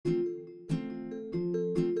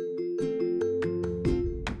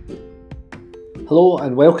Hello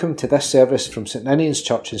and welcome to this service from St Ninian's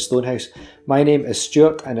Church in Stonehouse. My name is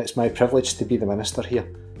Stuart and it's my privilege to be the minister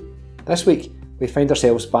here. This week we find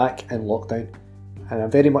ourselves back in lockdown and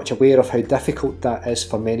I'm very much aware of how difficult that is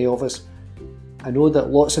for many of us. I know that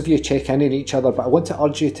lots of you check in on each other, but I want to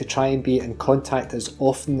urge you to try and be in contact as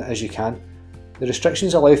often as you can. The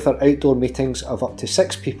restrictions allow for outdoor meetings of up to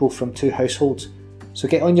 6 people from 2 households, so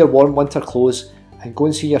get on your warm winter clothes and go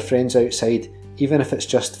and see your friends outside, even if it's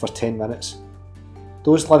just for 10 minutes.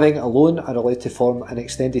 Those living alone are allowed to form an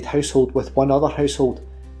extended household with one other household.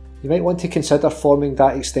 You might want to consider forming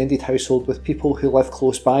that extended household with people who live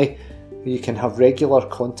close by, who you can have regular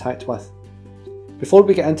contact with. Before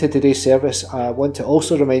we get into today's service, I want to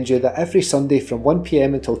also remind you that every Sunday from 1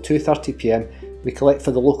 p.m. until 2:30 p.m. we collect for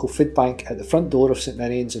the local food bank at the front door of St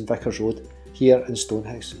Ninian's in Vickers Road, here in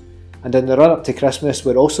Stonehouse. And in the run-up to Christmas,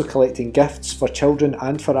 we're also collecting gifts for children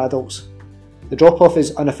and for adults. The drop-off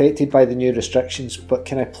is unaffected by the new restrictions, but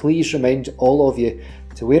can I please remind all of you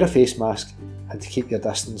to wear a face mask and to keep your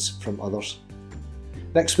distance from others.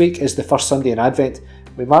 Next week is the first Sunday in Advent.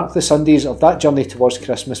 We mark the Sundays of that journey towards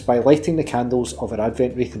Christmas by lighting the candles of our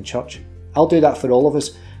Advent wreath in church. I'll do that for all of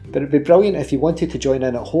us, but it'd be brilliant if you wanted to join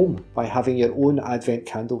in at home by having your own Advent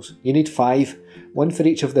candles. You need 5, one for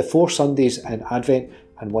each of the 4 Sundays in Advent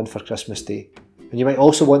and one for Christmas Day. And you might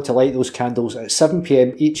also want to light those candles at 7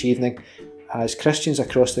 p.m. each evening as Christians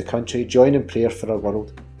across the country join in prayer for our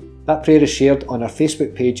world. That prayer is shared on our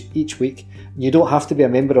Facebook page each week. You don't have to be a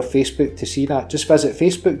member of Facebook to see that. Just visit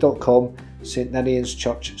facebook.com St Ninian's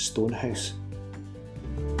Church Stonehouse.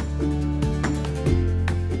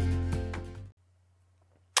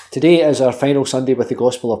 Today is our final Sunday with the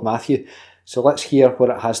Gospel of Matthew, so let's hear what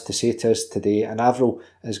it has to say to us today, and Avril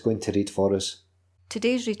is going to read for us.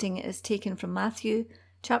 Today's reading is taken from Matthew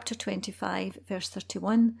chapter 25 verse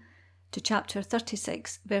 31 to chapter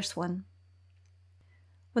 36 verse 1.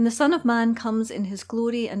 When the Son of Man comes in his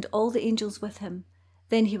glory and all the angels with him,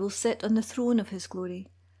 then he will sit on the throne of his glory.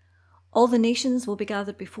 All the nations will be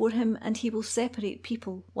gathered before him, and he will separate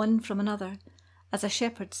people one from another, as a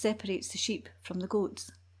shepherd separates the sheep from the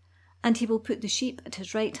goats. And he will put the sheep at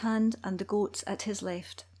his right hand and the goats at his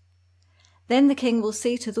left. Then the king will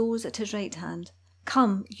say to those at his right hand,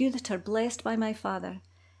 "Come, you that are blessed by my Father,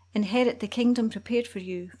 inherit the kingdom prepared for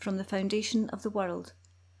you from the foundation of the world.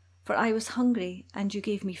 For I was hungry, and you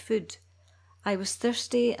gave me food. I was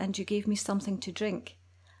thirsty, and you gave me something to drink.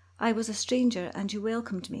 I was a stranger, and you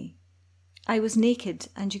welcomed me. I was naked,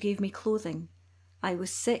 and you gave me clothing. I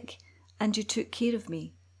was sick, and you took care of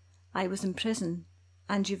me. I was in prison,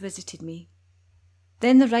 and you visited me."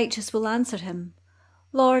 Then the righteous will answer him,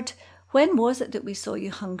 "Lord, when was it that we saw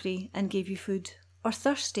you hungry and gave you food, or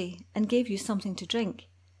thirsty and gave you something to drink?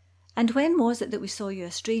 And when was it that we saw you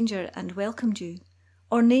a stranger and welcomed you,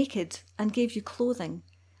 or naked and gave you clothing?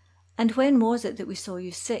 And when was it that we saw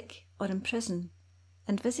you sick or in prison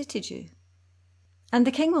and visited you?" And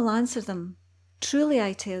the king will answer them, "Truly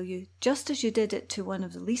I tell you, just as you did it to one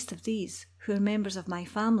of the least of these, who are members of my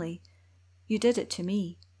family, you did it to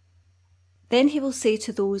me." Then he will say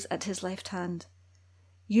to those at his left hand,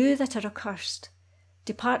 "You that are accursed,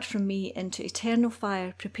 depart from me into eternal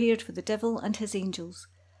fire prepared for the devil and his angels.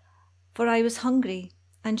 For I was hungry,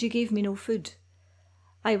 and you gave me no food.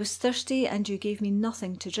 I was thirsty, and you gave me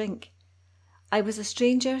nothing to drink. I was a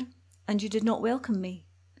stranger, and you did not welcome me.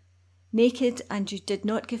 Naked, and you did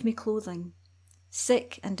not give me clothing.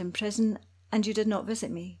 Sick and in prison, and you did not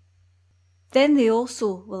visit me." Then they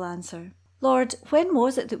also will answer, "Lord, when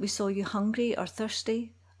was it that we saw you hungry or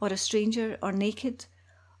thirsty, or a stranger, or naked,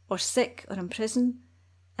 or sick, or in prison,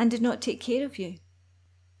 and did not take care of you?"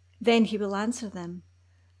 Then he will answer them,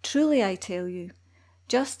 "Truly I tell you,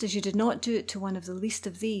 just as you did not do it to one of the least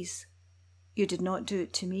of these, you did not do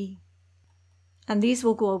it to me." And these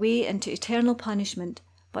will go away into eternal punishment,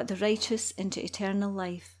 but the righteous into eternal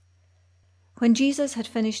life. When Jesus had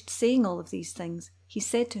finished saying all of these things, he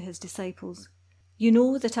said to his disciples, "You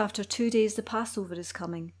know that after 2 days the Passover is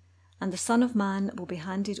coming, and the Son of Man will be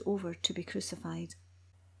handed over to be crucified."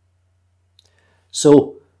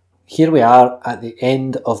 So, here we are at the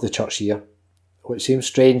end of the church year, which seems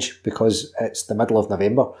strange because it's the middle of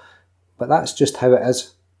November, but that's just how it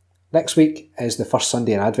is. Next week is the first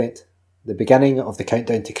Sunday in Advent, the beginning of the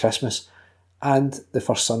countdown to Christmas, and the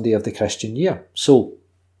first Sunday of the Christian year. So,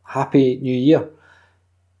 Happy New Year.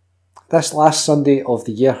 This last Sunday of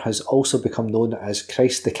the year has also become known as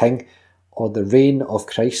Christ the King, or the Reign of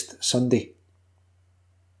Christ Sunday.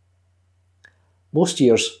 Most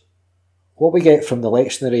years, what we get from the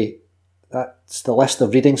lectionary, that's the list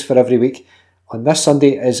of readings for every week, on this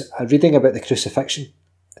Sunday is a reading about the crucifixion,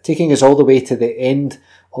 taking us all the way to the end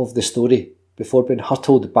of the story before being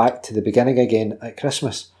hurtled back to the beginning again at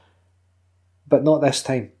Christmas. But not this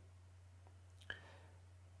time.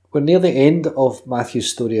 We're near the end of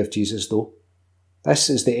Matthew's story of Jesus though.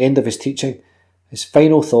 This is the end of his teaching, his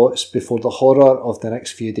final thoughts before the horror of the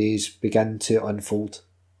next few days begin to unfold.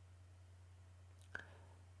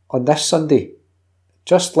 On this Sunday,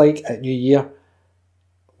 just like at New Year,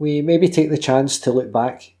 we maybe take the chance to look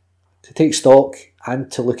back, to take stock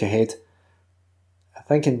and to look ahead.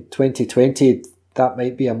 I think in 2020 that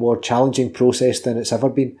might be a more challenging process than it's ever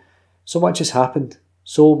been. So much has happened,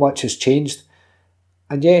 so much has changed,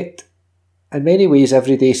 and yet in many ways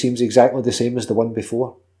every day seems exactly the same as the one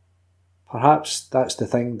before. Perhaps that's the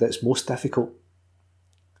thing that's most difficult.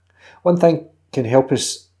 One thing can help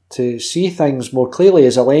us to see things more clearly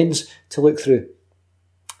is a lens to look through,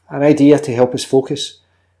 an idea to help us focus.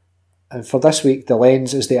 And for this week, the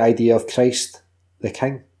lens is the idea of Christ, the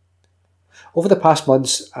King. Over the past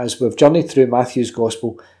months, as we've journeyed through Matthew's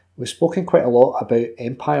Gospel, we've spoken quite a lot about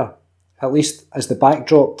empire, at least as the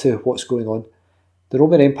backdrop to what's going on. The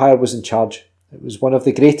Roman Empire was in charge. It was one of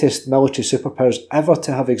the greatest military superpowers ever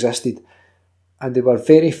to have existed, and they were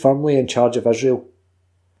very firmly in charge of Israel.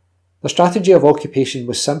 Their strategy of occupation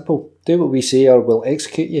was simple: do what we say or we'll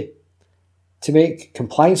execute you. To make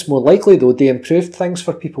compliance more likely though, they improved things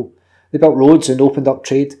for people. They built roads and opened up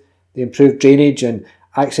trade. They improved drainage and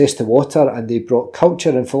access to water, and they brought culture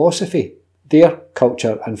and philosophy, their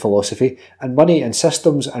culture and philosophy, and money and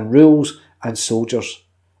systems and rules and soldiers.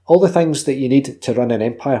 All the things that you need to run an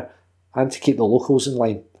empire and to keep the locals in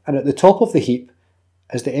line. And at the top of the heap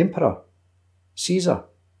is the emperor, Caesar.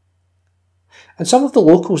 And some of the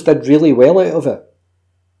locals did really well out of it.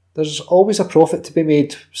 There's always a profit to be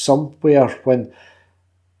made somewhere when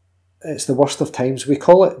it's the worst of times. We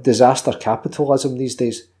call it disaster capitalism these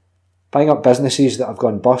days. Buying up businesses that have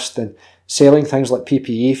gone bust and selling things like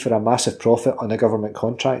PPE for a massive profit on a government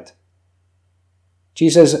contract.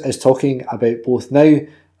 Jesus is talking about both now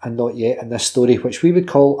and not yet in this story, which we would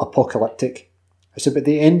call apocalyptic. It's about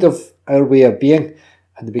the end of our way of being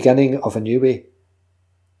and the beginning of a new way.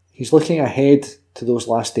 He's looking ahead to those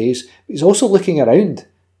last days, but he's also looking around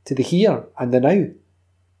to the here and the now.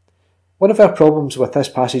 One of our problems with this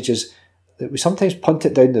passage is that we sometimes punt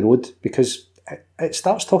it down the road because it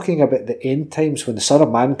starts talking about the end times when the Son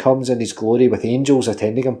of Man comes in his glory with angels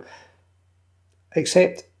attending him.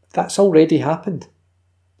 Except that's already happened.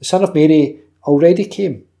 The Son of Mary already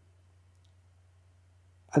came.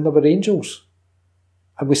 And there were angels.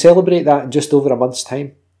 And we celebrate that in just over a month's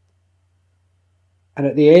time. And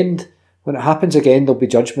at the end, when it happens again, there'll be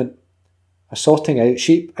judgment. A sorting out.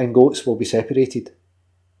 Sheep and goats will be separated.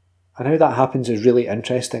 And how that happens is really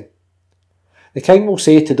interesting. The King will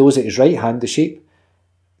say to those at his right hand, the sheep,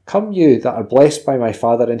 "Come you that are blessed by my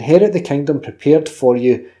Father, inherit the kingdom prepared for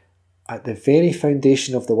you at the very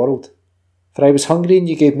foundation of the world. For I was hungry and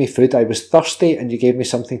you gave me food, I was thirsty and you gave me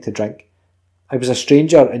something to drink. I was a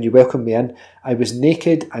stranger and you welcomed me in, I was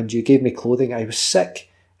naked and you gave me clothing, I was sick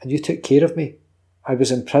and you took care of me, I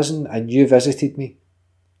was in prison and you visited me."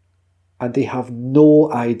 And they have no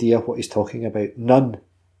idea what he's talking about. None.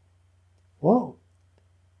 What?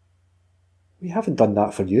 We haven't done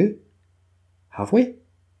that for you, have we?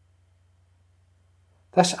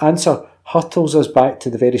 This answer hurtles us back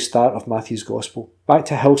to the very start of Matthew's Gospel, back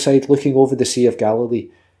to hillside looking over the Sea of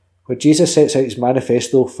Galilee, where Jesus sets out his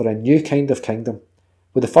manifesto for a new kind of kingdom,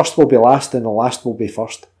 where the first will be last and the last will be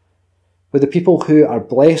first, where the people who are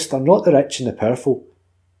blessed are not the rich and the powerful,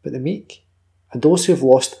 but the meek, and those who have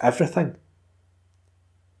lost everything.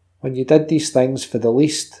 When you did these things for the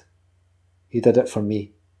least, you did it for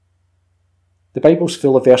me. The Bible's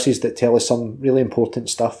full of verses that tell us some really important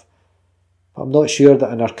stuff, but I'm not sure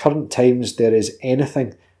that in our current times there is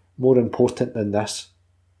anything more important than this.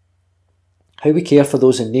 How we care for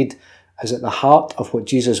those in need is at the heart of what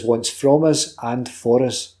Jesus wants from us and for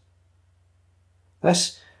us.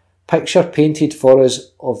 This picture painted for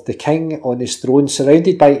us of the King on his throne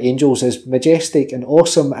surrounded by angels is majestic and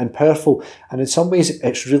awesome and powerful, and in some ways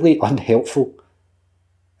it's really unhelpful.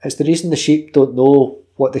 It's the reason the sheep don't know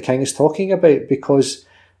what the King is talking about, because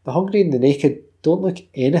the hungry and the naked don't look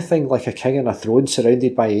anything like a king on a throne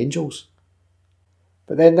surrounded by angels.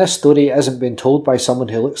 But then this story isn't being told by someone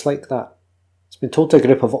who looks like that. It's been told to a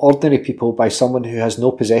group of ordinary people by someone who has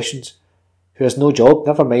no possessions, who has no job,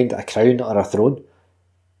 never mind a crown or a throne.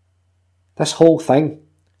 This whole thing,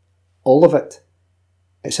 all of it,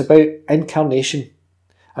 it's about incarnation,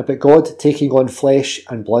 about God taking on flesh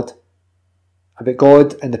and blood, about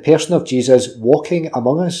God in the person of Jesus walking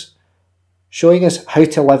among us, showing us how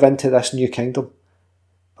to live into this new kingdom,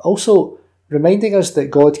 but also reminding us that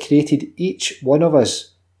God created each one of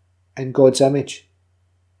us in God's image.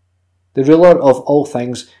 The ruler of all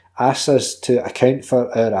things asks us to account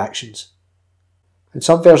for our actions. In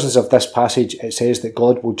some versions of this passage it says that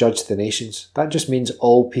God will judge the nations. That just means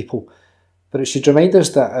all people. But it should remind us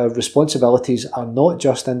that our responsibilities are not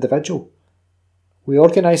just individual. We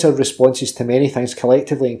organise our responses to many things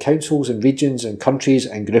collectively in councils and regions and countries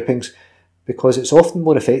and groupings because it's often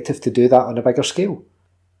more effective to do that on a bigger scale.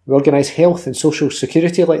 We organise health and social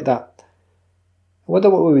security like that. I wonder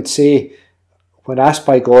what we would say when asked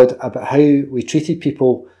by God about how we treated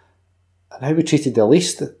people and how we treated the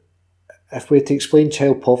least if we had to explain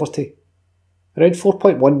child poverty. Around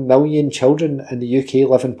 4.1 million children in the UK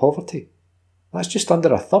live in poverty. That's just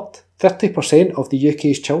under a third, 30% of the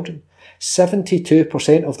UK's children.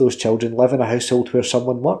 72% of those children live in a household where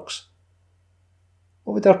someone works.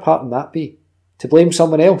 What would our part in that be? To blame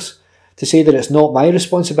someone else? To say that it's not my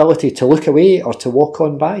responsibility to look away or to walk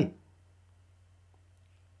on by?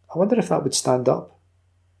 I wonder if that would stand up.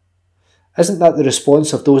 Isn't that the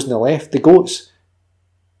response of those on the left, the goats?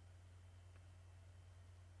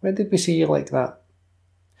 When did we see you like that?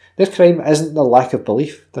 Their crime isn't their lack of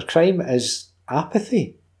belief, their crime is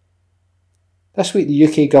apathy. This week the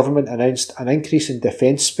UK government announced an increase in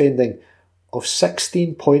defence spending of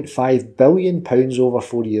 £16.5 billion over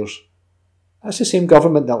 4 years. That's the same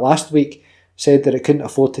government that last week said that it couldn't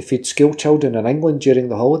afford to feed school children in England during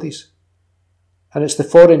the holidays. And it's the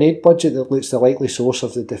foreign aid budget that looks the likely source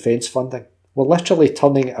of the defence funding. We're literally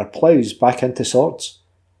turning our ploughs back into swords.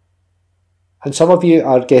 And some of you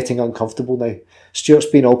are getting uncomfortable now. Stuart's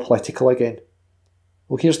been all political again.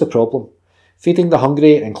 Well, here's the problem. Feeding the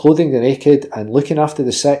hungry and clothing the naked and looking after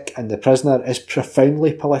the sick and the prisoner is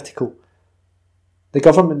profoundly political. The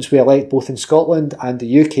governments we elect both in Scotland and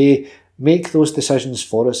the UK make those decisions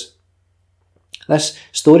for us. This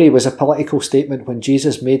story was a political statement when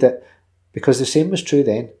Jesus made it, because the same was true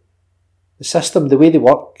then. The system, the way they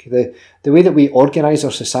work, the way that we organise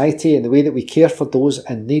our society and the way that we care for those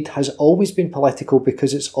in need has always been political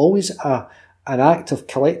because it's always an act of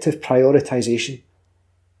collective prioritisation.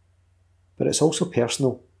 But it's also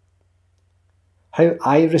personal. How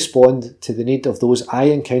I respond to the need of those I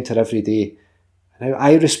encounter every day, and how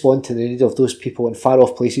I respond to the need of those people in far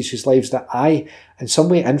off places whose lives that I in some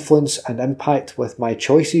way influence and impact with my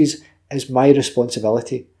choices is my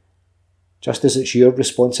responsibility, just as it's your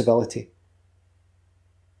responsibility.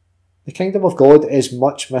 The kingdom of God is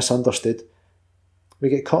much misunderstood. We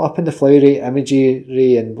get caught up in the flowery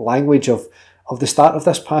imagery and language of the start of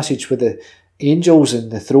this passage with the angels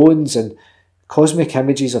and the thrones and cosmic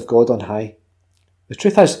images of God on high. The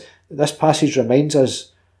truth is that this passage reminds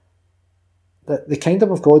us that the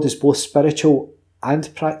kingdom of God is both spiritual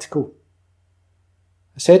and practical.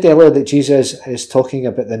 I said earlier that Jesus is talking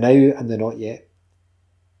about the now and the not yet.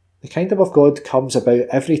 The kingdom of God comes about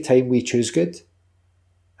every time we choose good,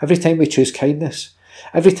 every time we choose kindness,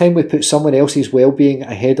 every time we put someone else's well-being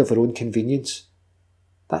ahead of our own convenience.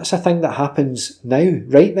 That's a thing that happens now,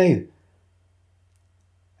 right now.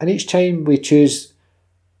 And each time we choose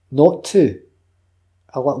not to,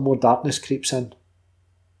 a little more darkness creeps in.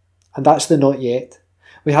 And that's the not yet.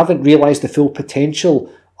 We haven't realised the full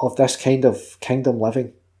potential of this kind of kingdom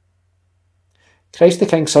living. Christ the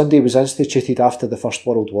King Sunday was instituted after the First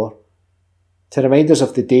World War to remind us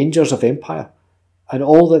of the dangers of empire and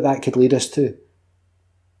all that could lead us to.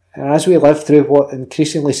 And as we live through what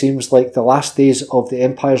increasingly seems like the last days of the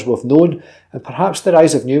empires we've known, and perhaps the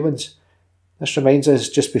rise of new ones, this reminds us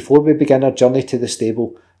just before we begin our journey to the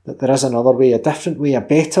stable that there is another way, a different way, a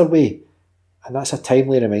better way, and that's a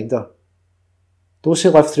timely reminder. Those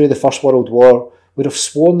who lived through the First World War would have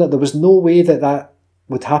sworn that there was no way that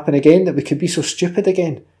would happen again, that we could be so stupid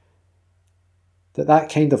again,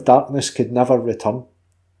 that kind of darkness could never return.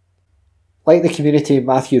 Like the community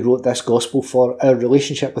Matthew wrote this gospel for, our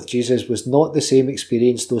relationship with Jesus was not the same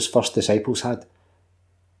experience those first disciples had.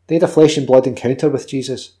 They had a flesh and blood encounter with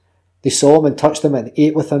Jesus. They saw him and touched him and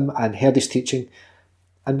ate with him and heard his teaching,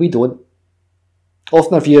 and we don't.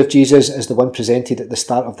 Often our view of Jesus as the one presented at the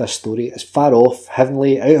start of this story is far off,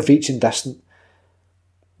 heavenly, out of reach and distant.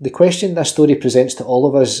 The question this story presents to all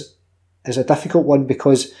of us is a difficult one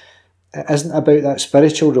because it isn't about that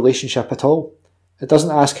spiritual relationship at all. It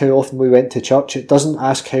doesn't ask how often we went to church, it doesn't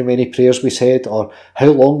ask how many prayers we said or how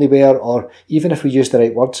long they were or even if we used the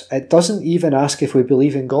right words. It doesn't even ask if we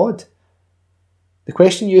believe in God. The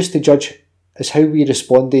question used to judge is how we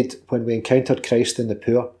responded when we encountered Christ in the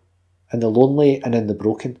poor, in the lonely and in the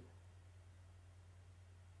broken.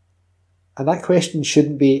 And that question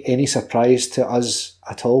shouldn't be any surprise to us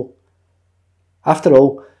at all. After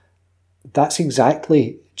all, that's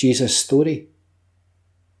exactly Jesus' story.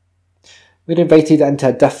 We're invited into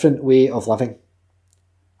a different way of living,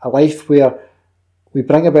 a life where we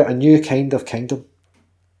bring about a new kind of kingdom.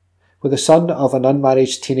 We're the son of an unmarried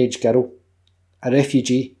teenage girl, a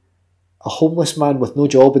refugee, a homeless man with no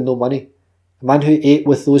job and no money, a man who ate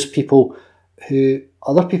with those people who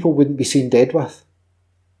other people wouldn't be seen dead with,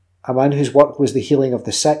 a man whose work was the healing of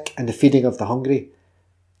the sick and the feeding of the hungry,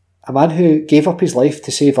 a man who gave up his life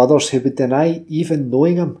to save others who would deny even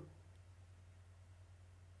knowing him.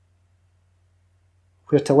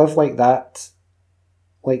 We're to live like that,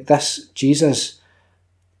 like this Jesus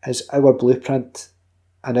is our blueprint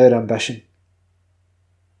and our ambition.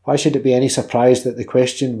 Why should it be any surprise that the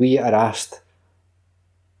question we are asked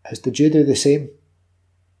is, did you do the same?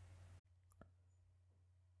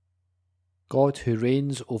 God, who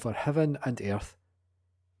reigns over heaven and earth,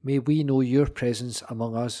 may we know your presence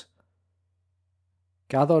among us.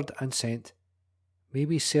 Gathered and sent, may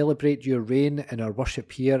we celebrate your reign in our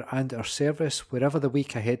worship here and our service wherever the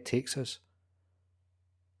week ahead takes us.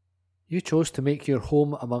 You chose to make your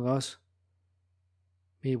home among us.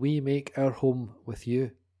 May we make our home with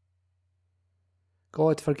you.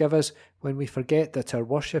 God, forgive us when we forget that our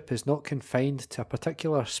worship is not confined to a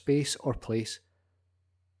particular space or place,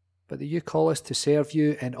 but that you call us to serve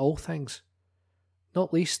you in all things,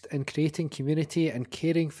 not least in creating community and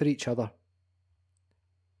caring for each other.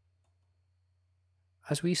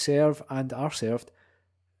 As we serve and are served,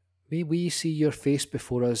 may we see your face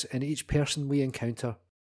before us in each person we encounter,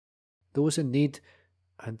 those in need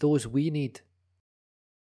and those we need.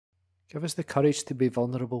 Give us the courage to be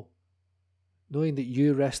vulnerable, knowing that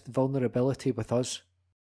you risk vulnerability with us.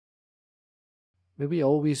 May we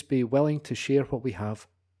always be willing to share what we have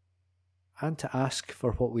and to ask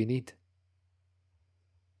for what we need.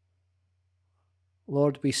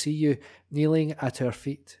 Lord, we see you kneeling at our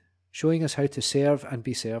feet, showing us how to serve and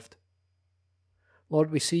be served. Lord,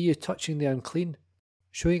 we see you touching the unclean,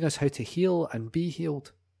 showing us how to heal and be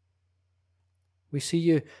healed. We see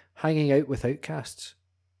you hanging out with outcasts,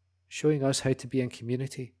 showing us how to be in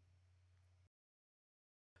community.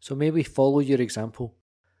 So may we follow your example,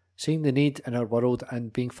 seeing the need in our world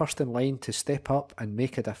and being first in line to step up and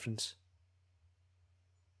make a difference.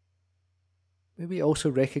 May we also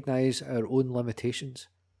recognise our own limitations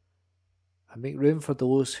and make room for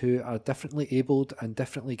those who are differently abled and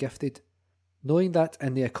differently gifted, knowing that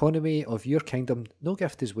in the economy of your kingdom no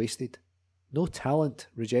gift is wasted, no talent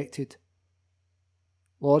rejected.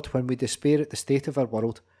 Lord, when we despair at the state of our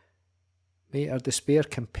world, may our despair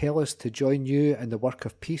compel us to join you in the work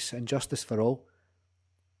of peace and justice for all,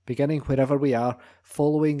 beginning wherever we are,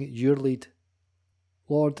 following your lead.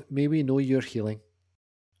 Lord, may we know your healing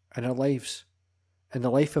in our lives, in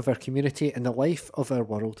the life of our community, in the life of our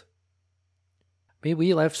world. May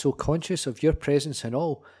we live so conscious of your presence in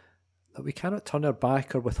all that we cannot turn our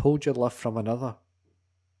back or withhold your love from another,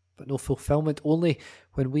 but know fulfilment only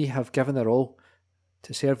when we have given our all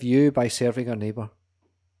to serve you by serving our neighbour.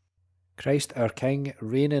 Christ our King,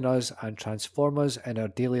 reign in us and transform us in our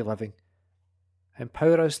daily living.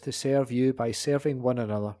 Empower us to serve you by serving one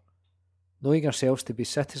another, knowing ourselves to be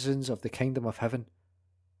citizens of the kingdom of heaven.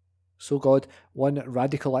 So God, one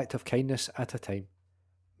radical act of kindness at a time,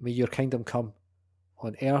 may your kingdom come,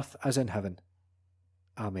 on earth as in heaven.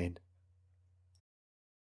 Amen.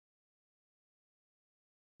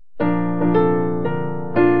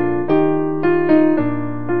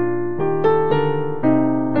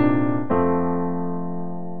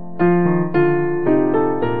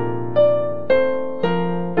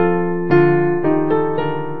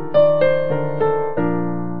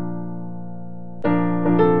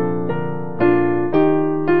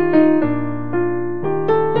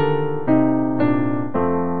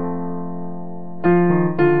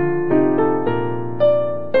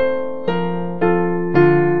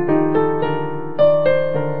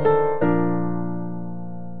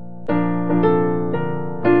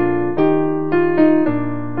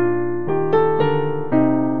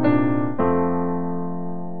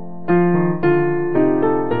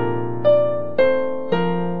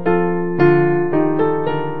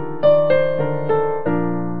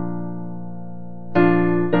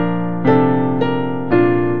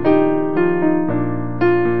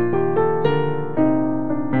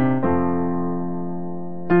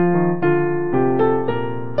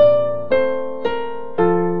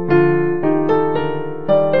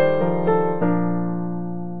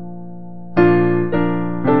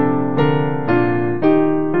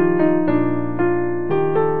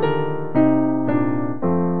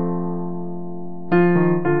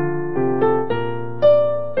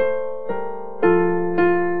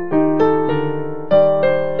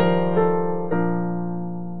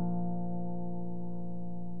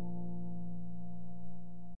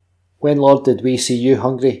 When, Lord, did we see you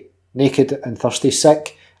hungry, naked and thirsty,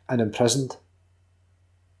 sick and imprisoned?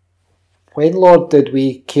 When, Lord, did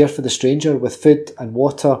we care for the stranger with food and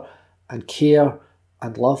water and care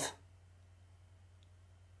and love?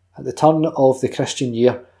 At the turn of the Christian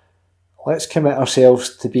year, let's commit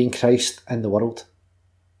ourselves to being Christ in the world.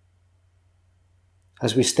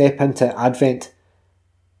 As we step into Advent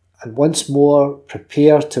and once more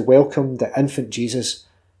prepare to welcome the infant Jesus,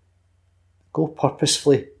 go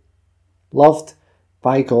purposefully, loved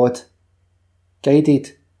by God,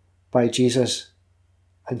 guided by Jesus,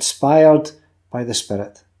 inspired by the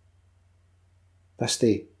Spirit, this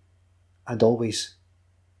day and always.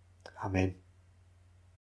 Amen.